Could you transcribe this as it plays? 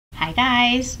Hi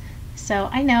guys! So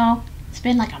I know it's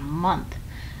been like a month.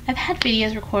 I've had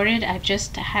videos recorded, I've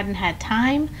just hadn't had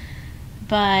time,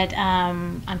 but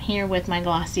I'm here with my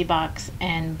Glossybox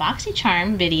and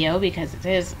Boxycharm video because it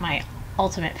is my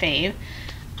ultimate fave.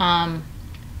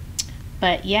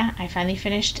 But yeah, I finally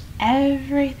finished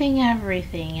everything,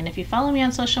 and if you follow me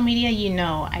on social media, you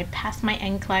know I passed my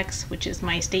NCLEX, which is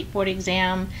my state board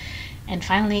exam, and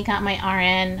finally got my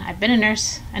RN. I've been a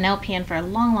nurse, an LPN for a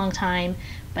long time,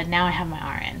 but now I have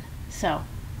my RN. So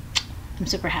I'm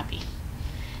super happy.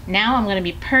 Now I'm going to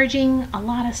be purging a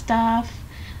lot of stuff.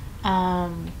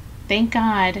 Thank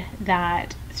God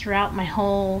that throughout my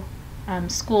whole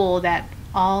school that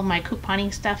all my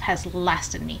couponing stuff has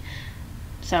lasted me.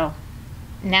 So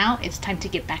now it's time to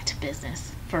get back to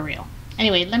business for real.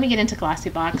 Anyway, let me get into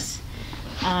Glossybox.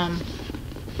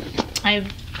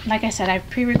 Like I said, I've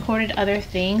pre-recorded other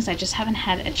things. I just haven't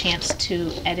had a chance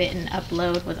to edit and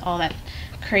upload with all that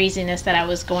craziness that I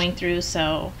was going through,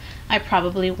 so I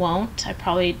probably won't. I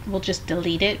probably will just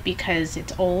delete it because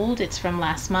it's old. It's from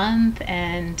last month,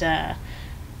 and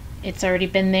it's already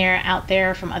been out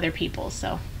there from other people.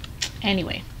 So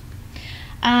anyway,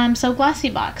 so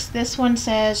Glossybox. This one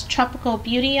says Tropical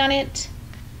Beauty on it.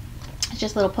 It's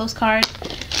just a little postcard,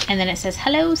 and then it says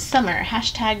Hello Summer,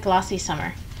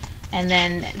 #GlossySummer. And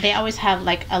then they always have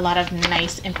like a lot of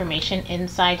nice information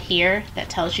inside here that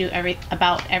tells you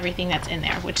about everything that's in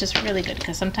there, which is really good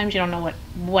because sometimes you don't know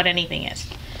what anything is.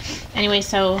 Anyway,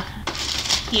 so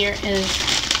here is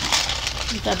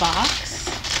the box.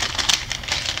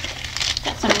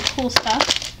 Got some cool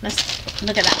stuff. Let's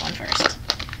look at that one first.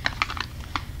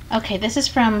 Okay, this is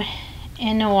from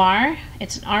Noir.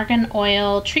 It's an argan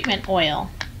oil treatment oil.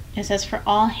 It says for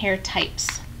all hair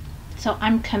types. So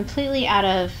I'm completely out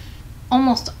of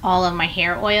almost all of my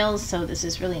hair oils, so this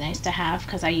is really nice to have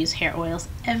because I use hair oils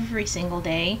every single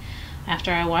day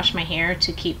after I wash my hair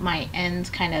to keep my ends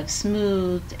kind of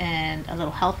smooth and a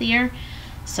little healthier.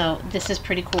 So this is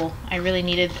pretty cool. I really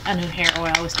needed a new hair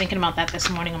oil. I was thinking about that this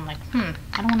morning. I'm like, I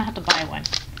don't want to have to buy one.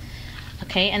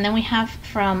 Okay, and then we have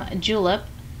from Julep.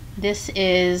 This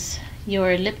is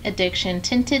your lip addiction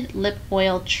tinted lip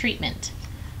oil treatment.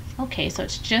 Okay, so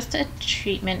it's just a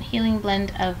treatment, healing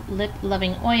blend of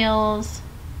lip-loving oils,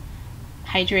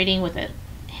 hydrating with a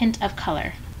hint of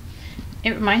color.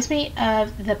 It reminds me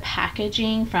of the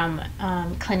packaging from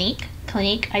Clinique.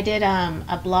 I did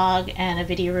a blog and a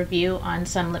video review on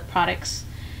some lip products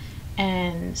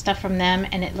and stuff from them,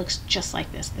 and it looks just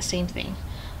like this, the same thing.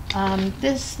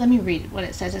 Let me read what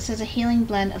it says. It says a healing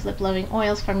blend of lip-loving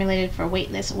oils formulated for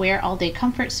weightless wear, all-day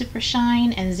comfort, super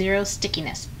shine, and zero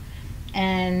stickiness.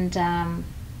 And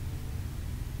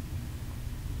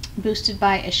boosted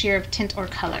by a sheer of tint or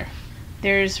color.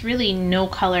 There's really no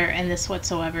color in this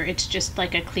whatsoever. It's just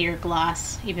like a clear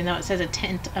gloss, even though it says a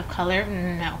tint of color.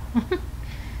 No.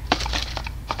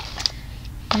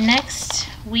 Next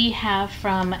we have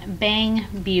from Bang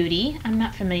Beauty. I'm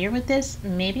not familiar with this.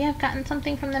 Maybe I've gotten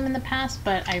something from them in the past,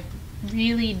 but I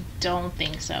really don't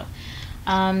think so.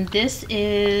 This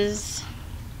is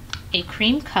a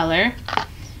cream color.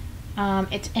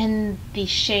 It's in the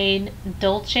shade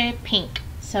Dolce Pink.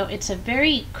 So it's a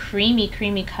very creamy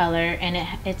color, and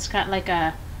it's got like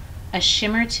a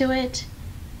shimmer to it,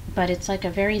 but it's like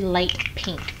a very light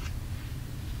pink.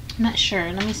 I'm not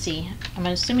sure. Let me see. I'm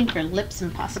assuming for lips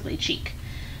and possibly cheek.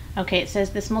 Okay, it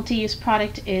says this multi-use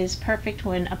product is perfect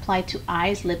when applied to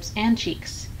eyes, lips, and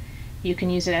cheeks. You can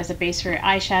use it as a base for your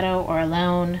eyeshadow or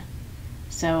alone,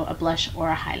 so a blush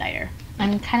or a highlighter.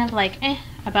 I'm kind of like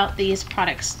about these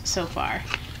products so far.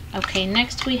 Okay,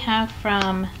 next we have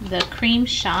from the Cream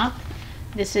Shop.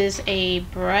 This is a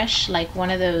brush, like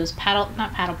one of those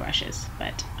not paddle brushes,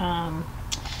 but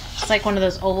it's like one of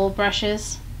those oval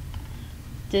brushes.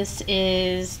 This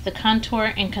is the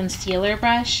contour and concealer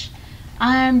brush.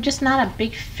 I'm just not a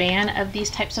big fan of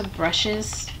these types of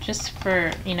brushes, just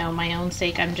for, you know, my own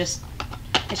sake. It's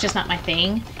just not my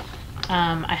thing.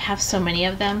 I have so many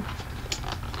of them.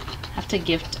 Have to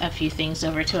gift a few things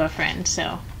over to a friend.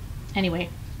 So anyway,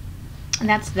 and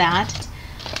that's that.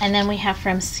 And then we have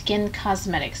from Skin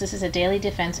Cosmetics. This is a daily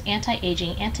defense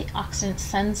anti-aging antioxidant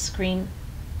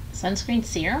sunscreen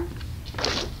serum.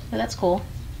 Oh, that's cool.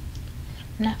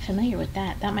 I'm not familiar with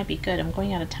that. That might be good. I'm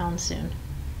going out of town soon.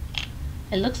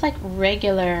 It looks like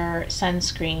regular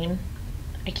sunscreen.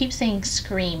 I keep saying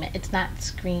scream. It's not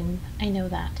scream. I know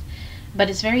that. But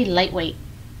it's very lightweight.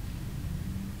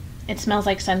 It smells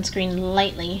like sunscreen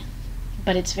lightly,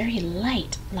 but it's very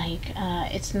light. Like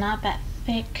it's not that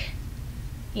thick.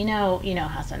 You know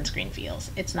how sunscreen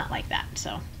feels. It's not like that.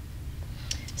 So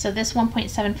this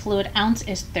 1.7 fluid ounce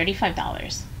is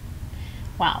 $35.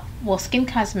 Wow. Well, skin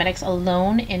cosmetics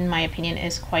alone, in my opinion,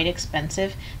 is quite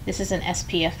expensive. This is an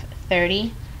SPF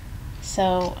 30.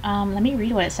 So let me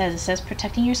read what it says. It says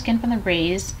protecting your skin from the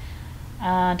rays.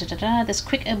 This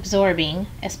quick absorbing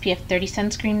SPF 30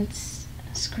 sunscreen.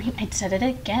 I said it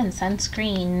again.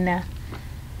 Sunscreen.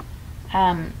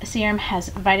 Serum has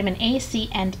vitamin A, C,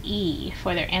 and E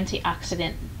for their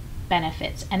antioxidant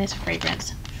benefits, and is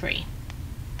fragrance free.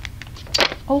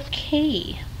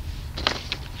 Okay.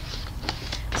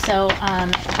 So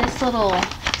this little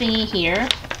thingy here,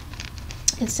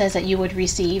 it says that you would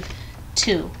receive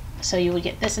 2. So you would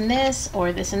get this and this,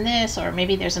 or this and this, or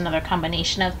maybe there's another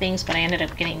combination of things, but I ended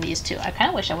up getting these 2. I kind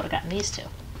of wish I would have gotten these 2.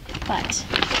 But,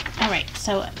 alright,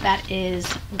 so that is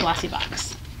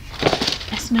Glossybox.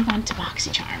 Let's move on to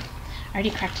Boxycharm. I already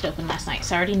cracked it open last night,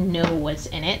 so I already know what's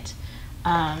in it.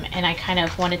 And I kind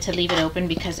of wanted to leave it open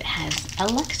because it has a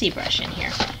Luxie brush in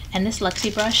here. And this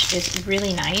Luxie brush is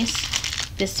really nice.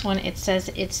 This one, it says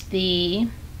it's the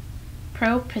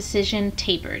Pro Precision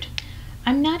Tapered.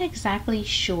 I'm not exactly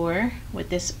sure what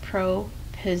this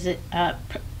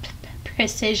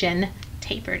Precision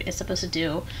Tapered is supposed to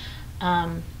do.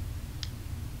 I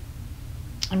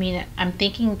mean, I'm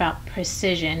thinking about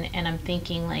precision, and I'm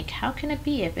thinking, like, how can it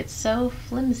be if it's so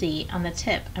flimsy on the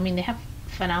tip? I mean, they have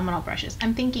phenomenal brushes.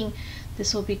 I'm thinking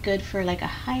this will be good for like a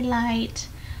highlight.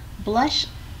 Blush,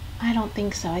 I don't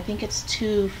think so. I think it's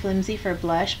too flimsy for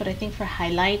blush, but I think for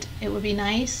highlight it would be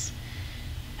nice.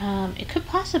 It could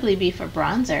possibly be for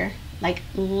bronzer, like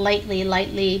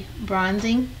lightly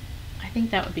bronzing. I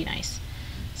think that would be nice.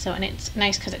 So, and it's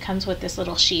nice because it comes with this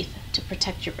little sheath to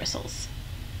protect your bristles.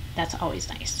 That's always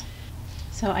nice.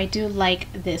 So I do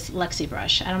like this Luxie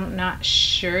brush. I'm not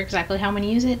sure exactly how I'm going to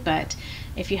use it, but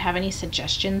if you have any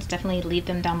suggestions, definitely leave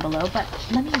them down below. But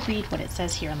let me read what it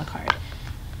says here on the card.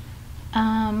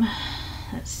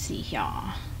 Let's see here.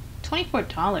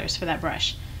 $24 for that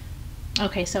brush.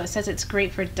 Okay, so it says it's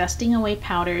great for dusting away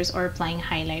powders or applying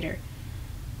highlighter.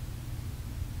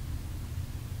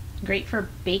 Great for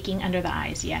baking under the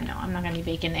eyes. Yeah, no, I'm not going to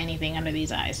be baking anything under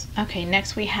these eyes. Okay,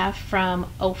 next we have from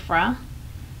Ofra.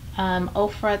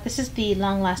 Ofra, this is the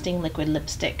long-lasting liquid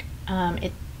lipstick.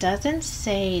 It doesn't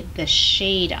say the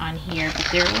shade on here, but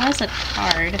there was a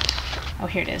card. Oh,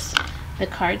 here it is. The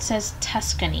card says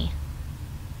Tuscany.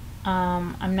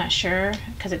 I'm not sure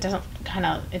because it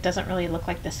doesn't really look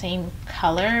like the same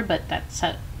color, but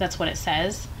that's what it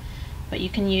says. But you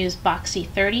can use Boxy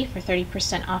 30 for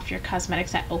 30% off your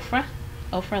cosmetics at Ofra.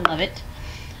 Ofra, love it.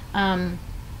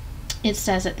 It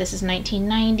says that this is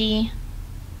 $19.90.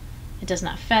 It does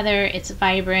not feather. It's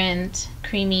vibrant,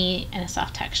 creamy, and a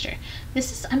soft texture.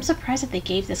 I'm surprised that they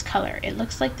gave this color. It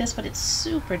looks like this, but it's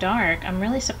super dark. I'm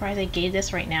really surprised they gave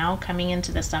this right now, coming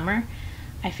into the summer.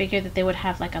 I figured that they would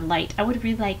have like a light. I would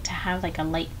really like to have like a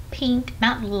light pink,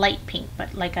 not light pink,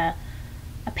 but like a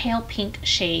pale pink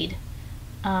shade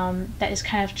that is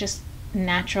kind of just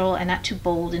natural and not too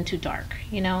bold and too dark,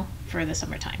 you know, for the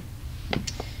summertime.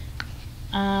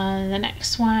 The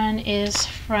next one is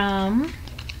from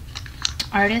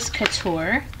Artist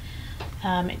Couture.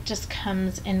 It just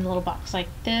comes in a little box like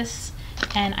this,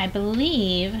 and I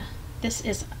believe this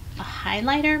is a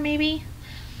highlighter, maybe.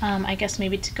 I guess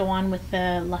maybe to go on with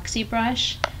the Luxie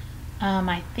brush.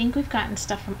 I think we've gotten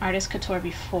stuff from Artist Couture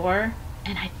before,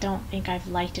 and I don't think I've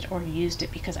liked it or used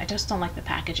it because I just don't like the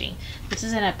packaging. This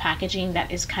is in a packaging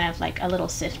that is kind of like a little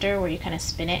sifter where you kind of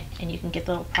spin it and you can get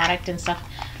the little product and stuff.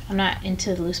 I'm not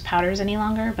into loose powders any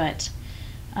longer, but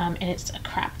and it's a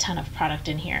crap ton of product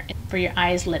in here. For your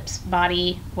eyes, lips,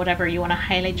 body, whatever you want to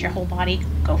highlight your whole body,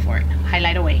 go for it.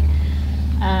 Highlight away.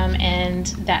 And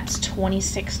that's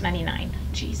 $26.99.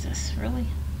 Jesus, really?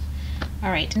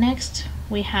 Alright, next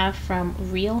we have from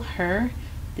Real Her.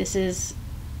 This is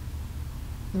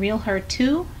Real Her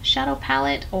 2 shadow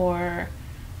palette, or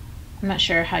I'm not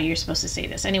sure how you're supposed to say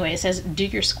this. Anyway, it says do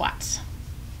your squats.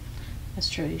 That's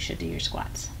true, you should do your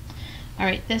squats.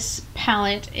 Alright, this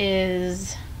palette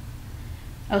is,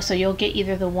 oh, so you'll get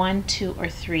either the 1, 2, or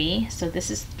 3. So this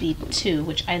is the 2,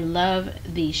 which I love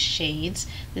these shades.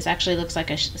 This actually looks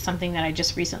like something that I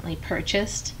just recently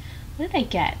purchased. What did I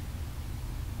get?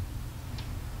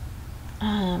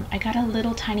 I got a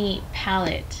little tiny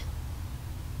palette.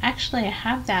 Actually, I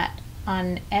have that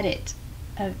on edit.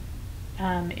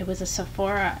 It was a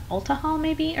Sephora Ulta haul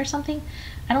maybe or something.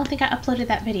 I don't think I uploaded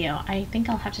that video. I think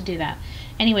I'll have to do that.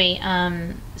 Anyway,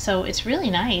 so it's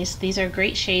really nice. These are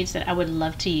great shades that I would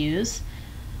love to use.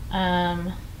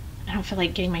 I don't feel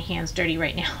like getting my hands dirty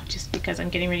right now just because I'm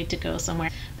getting ready to go somewhere.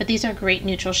 But these are great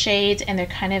neutral shades, and they're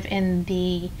kind of in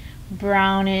the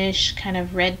brownish, kind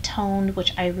of red toned,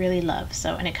 which I really love.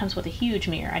 So, and it comes with a huge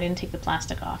mirror. I didn't take the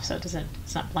plastic off, so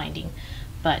it's not blinding,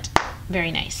 but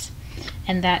very nice.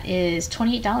 And that is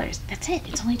 $28. That's it.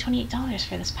 It's only $28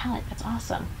 for this palette. That's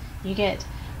awesome. You get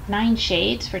 9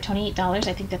 shades for $28.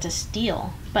 I think that's a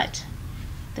steal. But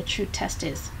the true test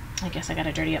is, I guess I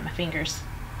gotta dirty up my fingers,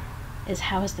 is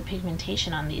how is the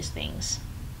pigmentation on these things?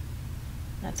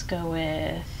 Let's go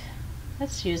with,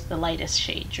 let's use the lightest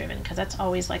shade, Driven, because that's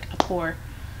always like a poor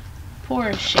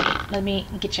shade. Let me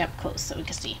get you up close so we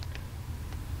can see.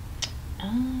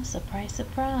 Ah, surprise,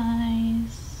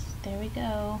 surprise. There we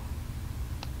go.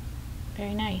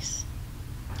 Very nice.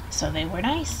 So they were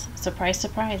nice. Surprise,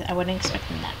 surprise. I wasn't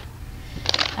expecting that.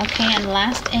 Okay, and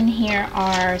last in here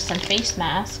are some face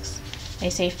masks. They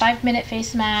say 5-minute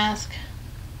face mask,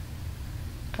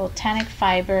 botanic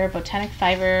fiber.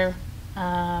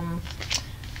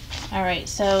 Alright,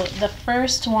 so the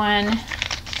first one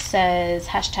says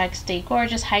hashtag stay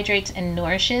gorgeous, hydrates and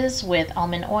nourishes with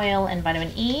almond oil and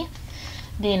vitamin E.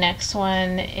 The next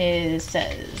one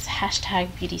says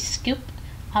hashtag beauty scoop,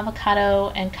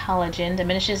 avocado and collagen,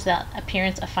 diminishes the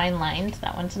appearance of fine lines.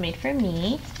 That one's made for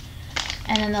me.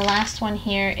 And then the last one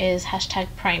here is hashtag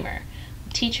primer.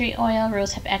 Tea tree oil,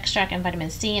 rosehip extract, and vitamin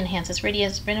C enhances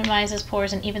radiance, minimizes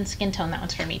pores, and even skin tone. That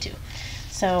one's for me too.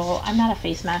 So I'm not a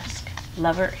face mask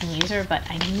lover and user, but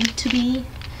I need to be.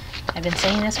 I've been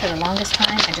saying this for the longest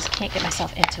time. I just can't get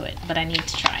myself into it, but I need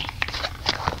to try.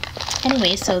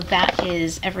 Anyway, so that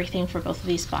is everything for both of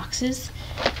these boxes.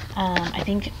 I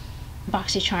think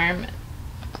Boxycharm,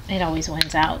 it always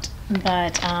wins out,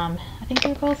 but I think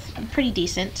they're both pretty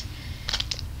decent.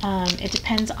 It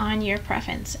depends on your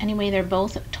preference. Anyway, they're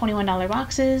both $21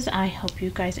 boxes. I hope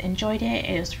you guys enjoyed it.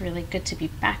 It was really good to be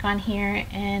back on here,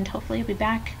 and hopefully I'll be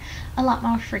back a lot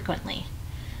more frequently.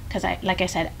 Because like I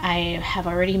said, I have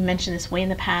already mentioned this way in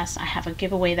the past. I have a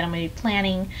giveaway that I'm going to be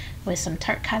planning with some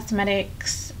Tarte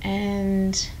Cosmetics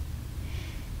and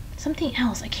something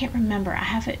else. I can't remember. I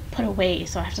have it put away,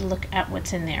 so I have to look at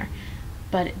what's in there.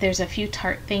 But there's a few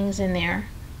Tarte things in there,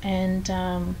 and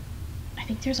I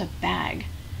think there's a bag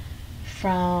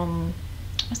from,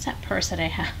 what's that purse that I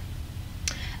have?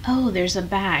 Oh, there's a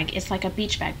bag. It's like a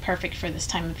beach bag, perfect for this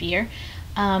time of year.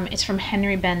 It's from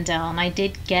Henry Bendel, and I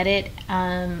did get it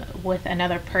with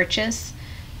another purchase,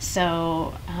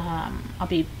 so I'll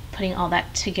be putting all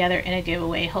that together in a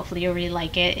giveaway. Hopefully you'll really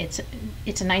like it.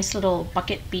 It's a nice little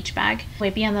bucket beach bag.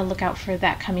 Wait, be on the lookout for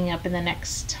that coming up in the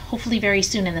next, hopefully very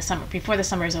soon in the summer, before the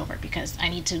summer is over, because I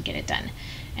need to get it done.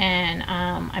 And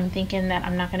I'm thinking that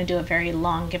I'm not going to do a very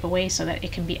long giveaway so that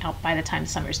it can be out by the time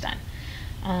summer's done.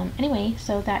 Anyway,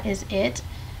 so that is it.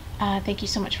 Thank you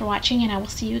so much for watching, and I will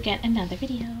see you again in another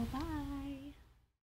video.